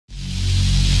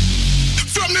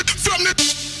from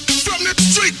the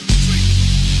street.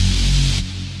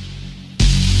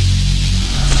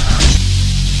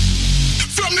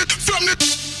 From the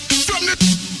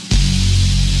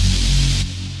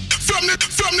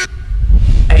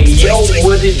Hey yo,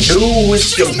 what it do?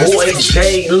 It's your boy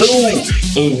J. Lou,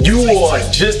 and you are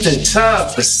just in time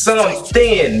for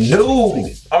something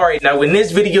new. Alright, now in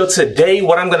this video today,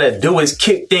 what I'm gonna do is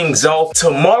kick things off.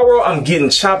 Tomorrow, I'm getting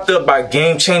chopped up by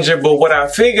Game Changer, but what I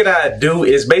figured I'd do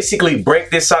is basically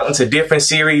break this out into different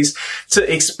series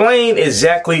to explain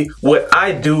exactly what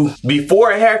I do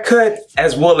before a haircut,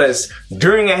 as well as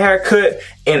during a haircut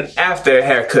and after a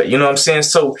haircut, you know what I'm saying?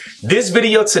 So this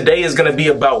video today is gonna be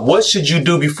about what should you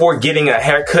do before getting a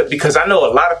haircut, because I know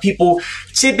a lot of people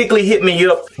typically hit me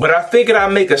up, but I figured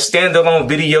I'd make a standalone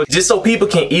video just so people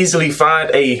can easily find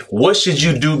a what should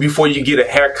you do before you get a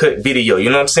haircut video, you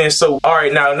know what I'm saying? So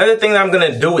alright, now another thing that I'm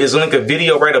gonna do is link a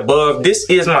video right above. This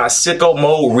is my sicko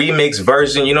mode remix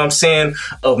version, you know what I'm saying,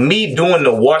 of me doing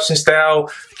the washing style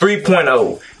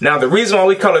 3.0. Now the reason why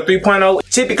we call it 3.0,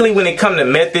 typically when it comes to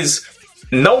methods,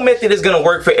 no method is gonna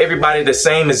work for everybody the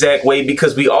same exact way,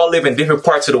 because we all live in different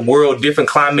parts of the world, different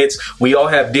climates. We all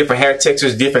have different hair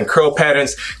textures, different curl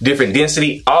patterns, different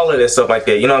density, all of that stuff like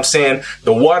that. You know what I'm saying?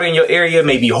 The water in your area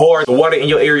may be hard. The water in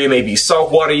your area may be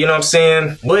soft water. You know what I'm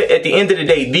saying? But at the end of the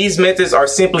day, these methods are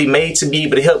simply made to be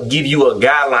able to help give you a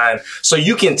guideline so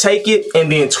you can take it and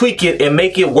then tweak it and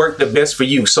make it work the best for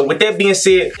you. So with that being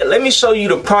said, let me show you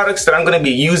the products that I'm gonna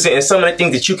be using and some of the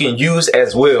things that you can use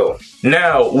as well.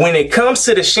 Now, when it comes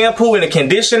to the shampoo and the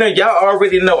conditioner, y'all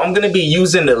already know I'm going to be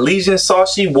using the Legion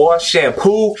Saucy Wash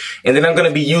Shampoo, and then I'm going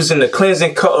to be using the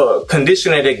cleansing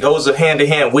conditioner that goes hand in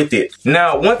hand with it.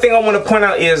 Now, one thing I want to point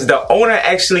out is the owner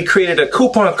actually created a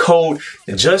coupon code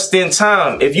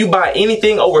JustinTime. If you buy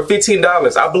anything over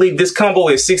 $15, I believe this combo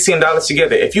is $16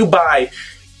 together. If you buy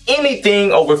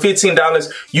anything over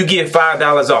 $15, you get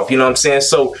 $5 off, you know what I'm saying?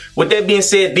 So with that being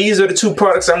said, these are the two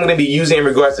products I'm going to be using in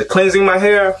regards to cleansing my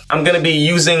hair. I'm going to be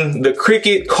using the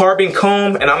Cricut Carbon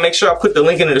Comb, and I'll make sure I put the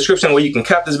link in the description where you can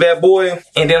cop this bad boy.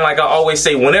 And then, like I always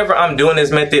say, whenever I'm doing this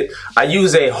method, I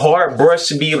use a hard brush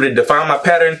to be able to define my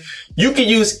pattern. You can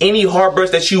use any hard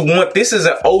brush that you want. This is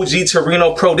an OG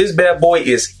Torino Pro. This bad boy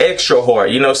is extra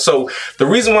hard, you know. So the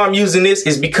reason why I'm using this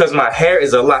is because my hair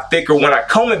is a lot thicker. When I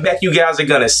comb it back, you guys are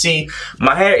gonna see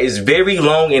my hair is very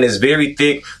long and it's very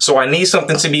thick. So I need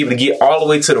something to be able to get all the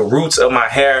way to the roots of my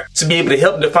hair to be able to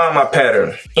help define my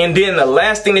pattern. And then the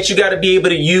last thing that you gotta be able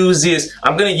to use is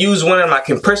I'm gonna use one of my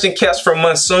compression caps from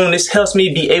Monsoon. This helps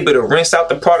me be able to rinse out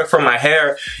the product from my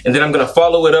hair, and then I'm gonna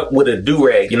follow it up with a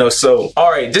do-rag, you know. So all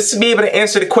right, just to be able to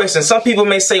answer the question, some people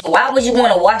may say, why would you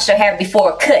want to wash your hair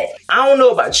before a cut? I don't know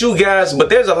about you guys, but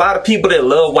there's a lot of people that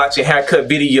love watching haircut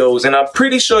videos, and I'm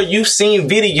pretty sure you've seen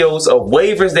videos of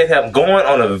wavers that have gone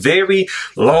on a very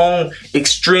long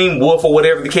extreme wolf or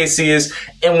whatever the case is,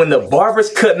 and when the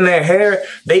barber's cutting their hair,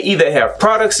 they either have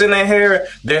products in their hair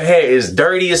is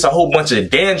dirty, it's a whole bunch of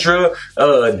dandruff,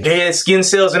 dead skin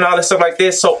cells and all that stuff like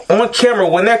that. So on camera,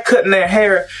 when they're cutting their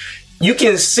hair, you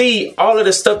can see all of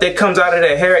the stuff that comes out of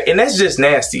their hair, and that's just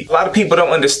nasty. A lot of people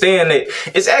don't understand that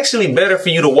it's actually better for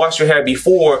you to wash your hair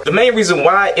before. The main reason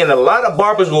why, and a lot of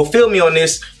barbers will feel me on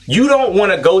this, you don't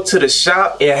want to go to the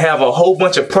shop and have a whole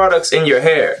bunch of products in your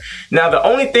hair. Now, the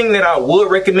only thing that I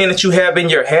would recommend that you have in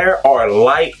your hair are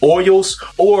light oils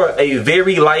or a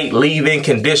very light leave-in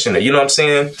conditioner, you know what I'm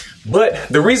saying? But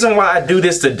the reason why I do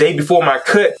this the day before my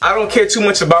cut, I don't care too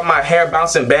much about my hair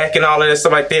bouncing back and all of that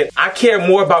stuff like that. I care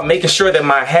more about making sure that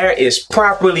my hair is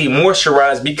properly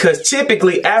moisturized, because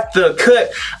typically after a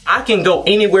cut, I can go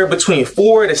anywhere between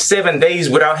 4 to 7 days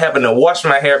without having to wash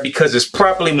my hair because it's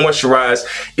properly moisturized,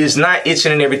 it's not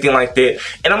itching and everything like that.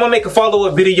 And I'm gonna make a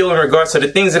follow-up video in regards to the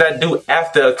things that I do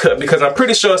after a cut, because I'm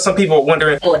pretty sure some people are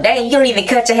wondering, well, dang, you don't even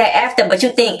cut your hair after, but you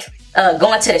think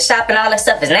going to the shop and all that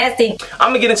stuff is nasty? I'm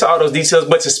gonna get into all those details,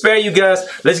 but to spare you guys,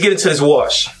 let's get into this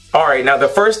wash. All right, now the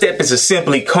first step is to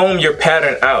simply comb your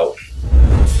pattern out.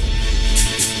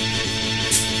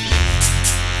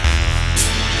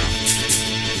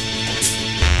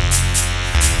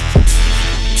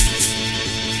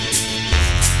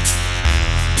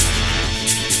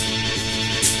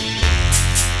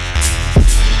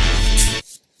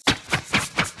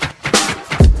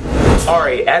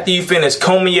 Alright, after you finish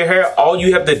combing your hair, all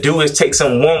you have to do is take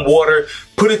some warm water,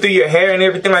 put it through your hair and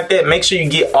everything like that. Make sure you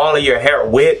get all of your hair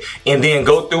wet, and then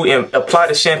go through and apply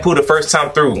the shampoo the first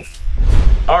time through.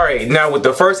 Alright, now with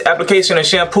the first application of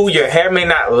shampoo, your hair may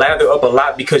not lather up a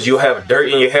lot because you'll have dirt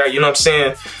in your hair, you know what I'm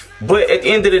saying? But at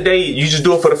the end of the day, you just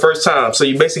do it for the first time. So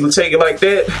you basically take it like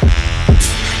that.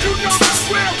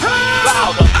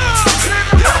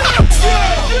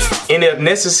 And if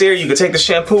necessary, you can take the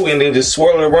shampoo and then just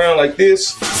swirl it around like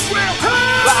this.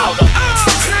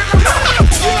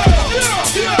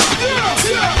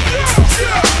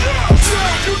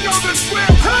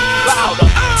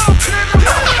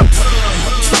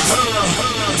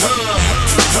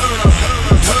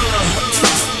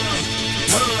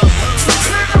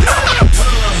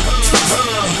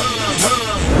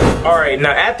 Alright,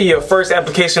 now after your first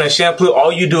application of shampoo,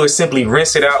 all you do is simply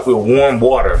rinse it out with warm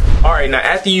water. Alright, now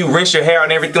after you rinse your hair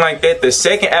and everything like that, the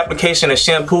second application of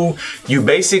shampoo, you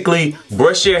basically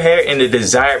brush your hair in the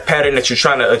desired pattern that you're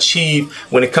trying to achieve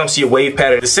when it comes to your wave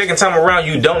pattern. The second time around,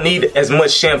 you don't need as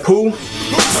much shampoo.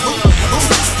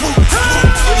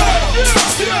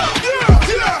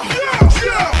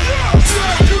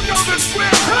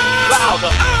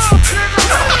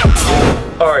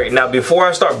 Alright, now before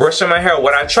I start brushing my hair,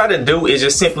 what I try to do is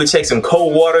just simply take some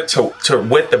cold water to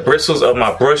wet the bristles of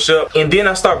my brush up, and then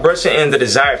I start brushing in the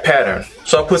desired pattern.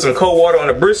 So I put some cold water on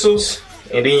the bristles,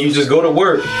 and then you just go to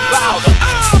work.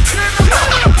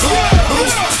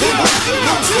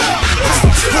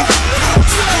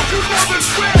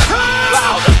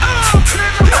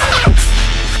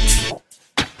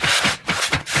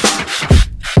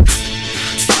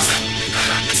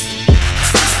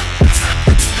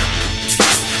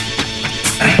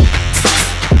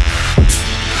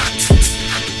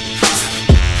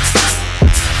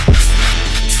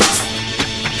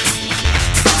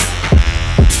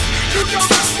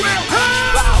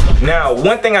 Now,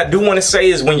 one thing I do want to say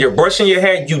is when you're brushing your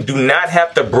hair, you do not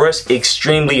have to brush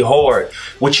extremely hard.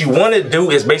 What you want to do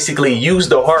is basically use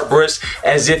the hard brush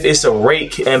as if it's a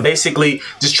rake and basically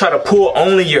just try to pull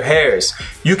only your hairs.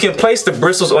 You can place the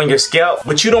bristles on your scalp,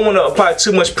 but you don't want to apply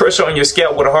too much pressure on your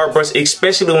scalp with a hard brush,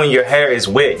 especially when your hair is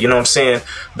wet. You know what I'm saying?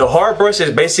 The hard brush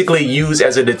is basically used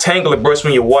as a detangler brush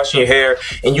when you're washing your hair,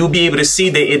 and you'll be able to see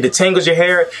that it detangles your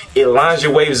hair, it lines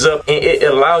your waves up, and it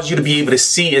allows you to be able to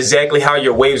see exactly how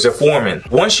your waves are forming.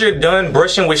 Once you're done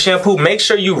brushing with shampoo, make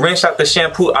sure you rinse out the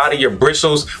shampoo out of your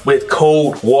bristles with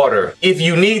cold water. If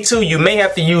you need to, you may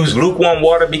have to use lukewarm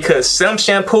water because some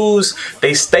shampoos,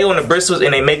 they stay on the bristles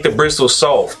and they make the bristles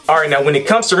soft. Alright, now when it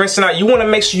comes to rinsing out, you want to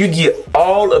make sure you get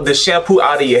all of the shampoo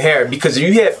out of your hair, because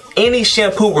if you have any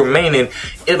shampoo remaining,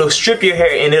 it'll strip your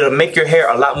hair and it'll make your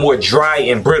hair a lot more dry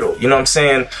and brittle. You know what I'm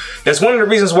saying? That's one of the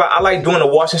reasons why I like doing the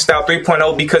washing style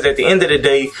 3.0, because at the end of the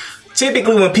day,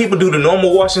 typically when people do the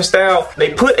normal washing style,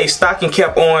 they put a stocking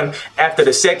cap on after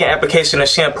the second application of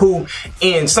shampoo,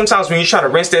 and sometimes when you try to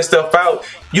rinse that stuff out,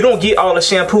 you don't get all the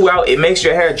shampoo out. It makes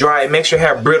your hair dry, it makes your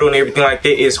hair brittle and everything like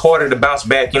that. It's harder to bounce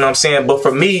back, you know what I'm saying? But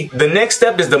for me, the next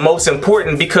step is the most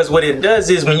important, because what it does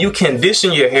is when you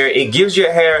condition your hair, it gives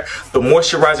your hair the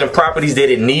moisturizing properties that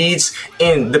it needs,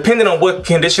 and depending on what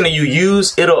conditioner you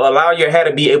use, it'll allow your hair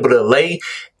to be able to lay.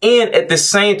 And at the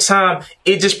same time,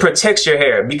 it just protects your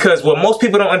hair, because what most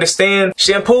people don't understand,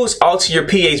 shampoos alter your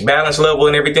pH balance level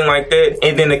and everything like that,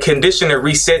 and then the conditioner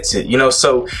resets it, you know.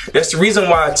 So that's the reason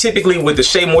why typically with the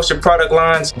Shea Moisture product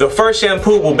lines, the first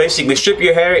shampoo will basically strip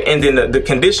your hair and then the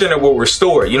conditioner will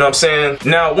restore, you know what I'm saying?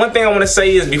 Now, one thing I want to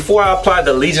say is before I apply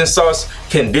the Legion Sauce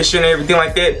conditioner and everything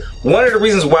like that, one of the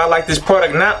reasons why I like this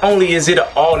product, not only is it an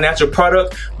all natural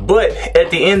product, but at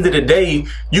the end of the day,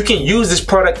 you can use this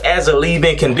product as a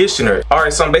leave-in conditioner.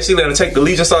 Alright, so I'm basically going to take the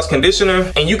Legion Sauce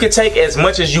conditioner, and you can take as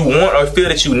much as you want or feel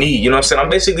that you need, you know what I'm saying? I'm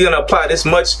basically going to apply this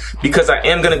much because I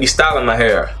am going to be styling my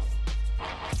hair.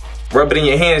 Rub it in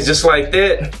your hands just like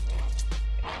that,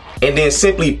 and then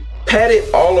simply pat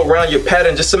it all around your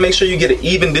pattern just to make sure you get an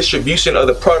even distribution of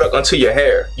the product onto your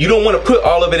hair. You don't want to put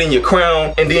all of it in your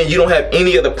crown and then you don't have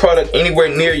any of the product anywhere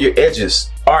near your edges.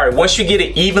 Alright, once you get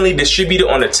it evenly distributed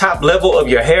on the top level of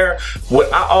your hair,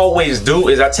 what I always do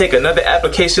is I take another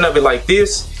application of it like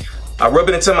this. I rub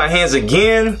it into my hands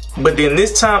again, but then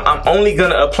this time I'm only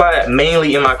gonna apply it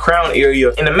mainly in my crown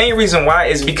area. And the main reason why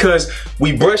is because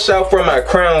we brush out from our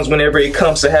crowns whenever it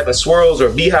comes to having swirls or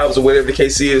beehives or whatever the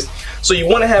case is. So you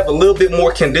wanna have a little bit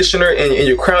more conditioner in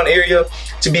your crown area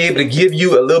to be able to give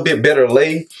you a little bit better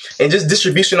lay and just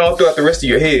distribution all throughout the rest of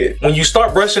your head. When you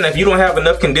start brushing, if you don't have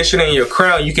enough conditioner in your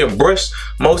crown, you can brush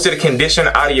most of the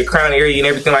conditioner out of your crown area and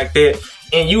everything like that.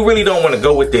 And you really don't want to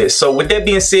go with this. So with that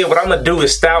being said, what I'm going to do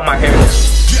is style my hair.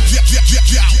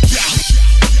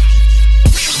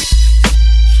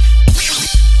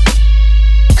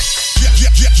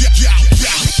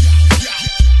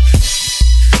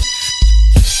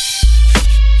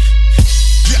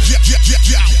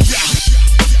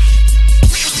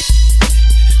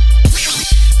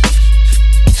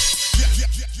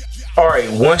 Alright,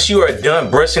 once you are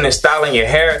done brushing and styling your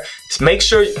hair, make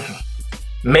sure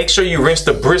make sure you rinse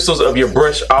the bristles of your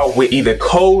brush out with either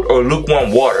cold or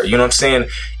lukewarm water. You know what I'm saying?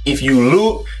 If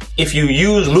you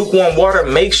use lukewarm water,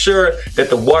 make sure that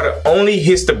the water only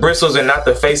hits the bristles and not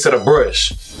the face of the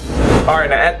brush.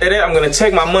 Alright, now after that, I'm going to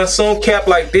take my monsoon cap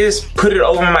like this, put it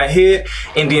over my head,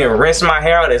 and then rinse my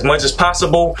hair out as much as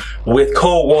possible with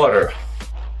cold water.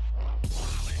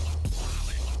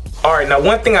 Alright, now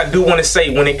one thing I do want to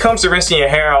say, when it comes to rinsing your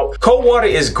hair out, cold water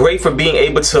is great for being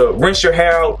able to rinse your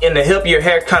hair out and to help your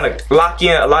hair kind of lock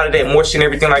in a lot of that moisture and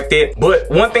everything like that.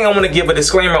 But one thing I want to give a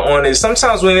disclaimer on is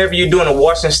sometimes whenever you're doing a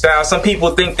washing style, some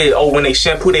people think that, oh, when they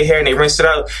shampoo their hair and they rinse it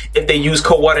out, if they use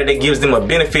cold water, that gives them a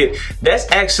benefit. That's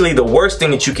actually the worst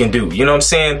thing that you can do. You know what I'm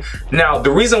saying? Now,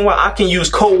 the reason why I can use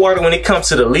cold water when it comes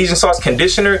to the Legion Sauce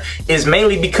conditioner is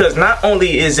mainly because not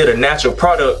only is it a natural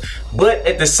product, but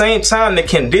at the same time, the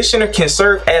conditioner can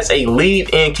serve as a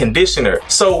leave-in conditioner.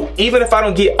 So even if I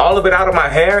don't get all of it out of my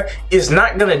hair, it's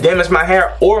not gonna damage my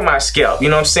hair or my scalp, you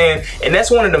know what I'm saying? And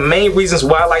that's one of the main reasons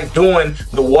why I like doing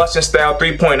the washing style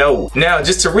 3.0. Now,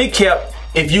 just to recap,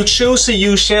 if you choose to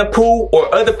use shampoo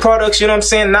or other products, you know what I'm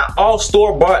saying, not all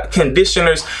store-bought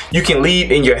conditioners you can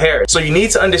leave in your hair. So you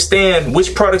need to understand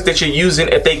which products that you're using,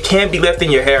 if they can be left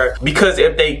in your hair, because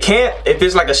if they can't, if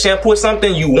it's like a shampoo or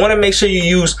something, you want to make sure you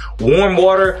use warm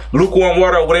water, lukewarm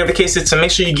water, or whatever the case is, to make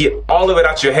sure you get all of it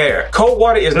out your hair. Cold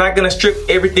water is not going to strip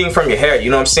everything from your hair, you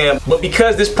know what I'm saying? But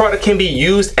because this product can be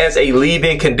used as a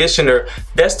leave-in conditioner,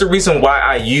 that's the reason why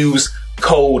I use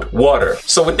cold water.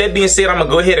 So with that being said, I'm gonna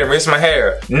go ahead and rinse my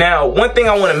hair. Now, one thing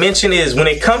I want to mention is when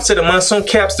it comes to the monsoon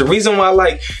caps, the reason why I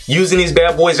like using these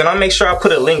bad boys, and I'll make sure I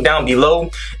put a link down below,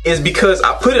 is because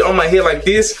I put it on my head like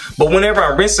this, but whenever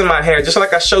I'm rinsing my hair, just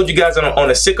like I showed you guys on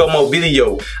a sicko mode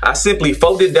video, I simply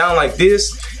fold it down like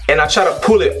this, and I try to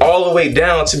pull it all the way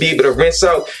down to be able to rinse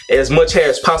out as much hair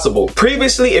as possible.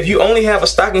 Previously, if you only have a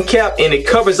stocking cap and it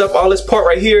covers up all this part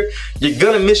right here, you're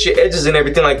gonna miss your edges and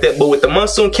everything like that. But with the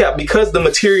monsoon cap, because the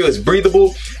material is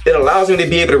breathable, it allows me to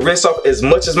be able to rinse off as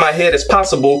much as my head as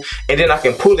possible, and then I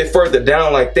can pull it further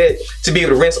down like that to be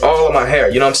able to rinse all of my hair,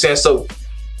 you know what I'm saying? So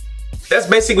that's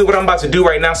basically what I'm about to do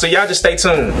right now, so y'all just stay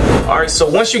tuned. Alright, so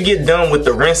once you get done with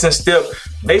the rinsing step,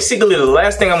 basically the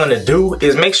last thing I'm gonna do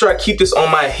is make sure I keep this on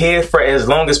my head for as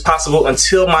long as possible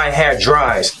until my hair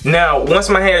dries. Now, once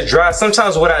my hair is dry,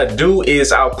 sometimes what I do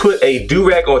is I'll put a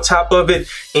do-rag on top of it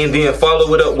and then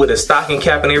follow it up with a stocking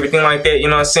cap and everything like that, you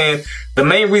know what I'm saying? The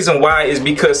main reason why is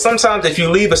because sometimes if you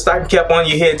leave a stocking cap on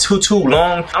your head too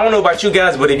long, I don't know about you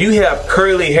guys, but if you have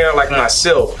curly hair like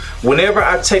myself, whenever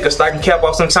I take a stocking cap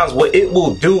off, sometimes what it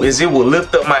will do is it will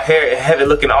lift up my hair and have it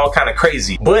looking all kind of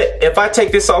crazy. But if I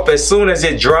take this off as soon as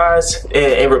it dries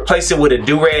and replace it with a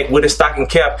do-rag with a stocking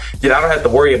cap, then I don't have to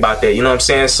worry about that, you know what I'm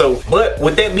saying? So, but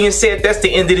with that being said, that's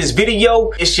the end of this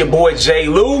video. It's your boy J.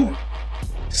 Lou.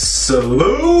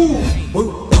 Salute!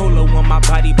 Polo on my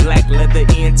body, black leather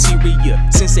interior.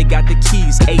 Since they got the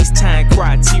keys, ace time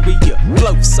criteria.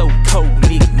 Flow so cold,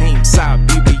 nickname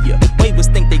Siberia.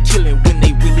 Waivers think they killing when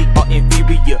they really are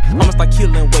inferior. Almost like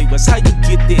killing waivers. How you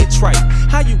get that tripe?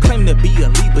 How you claim to be a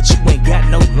lead but you ain't got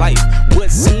no life?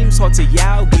 What seems hard to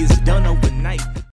y'all is done overnight.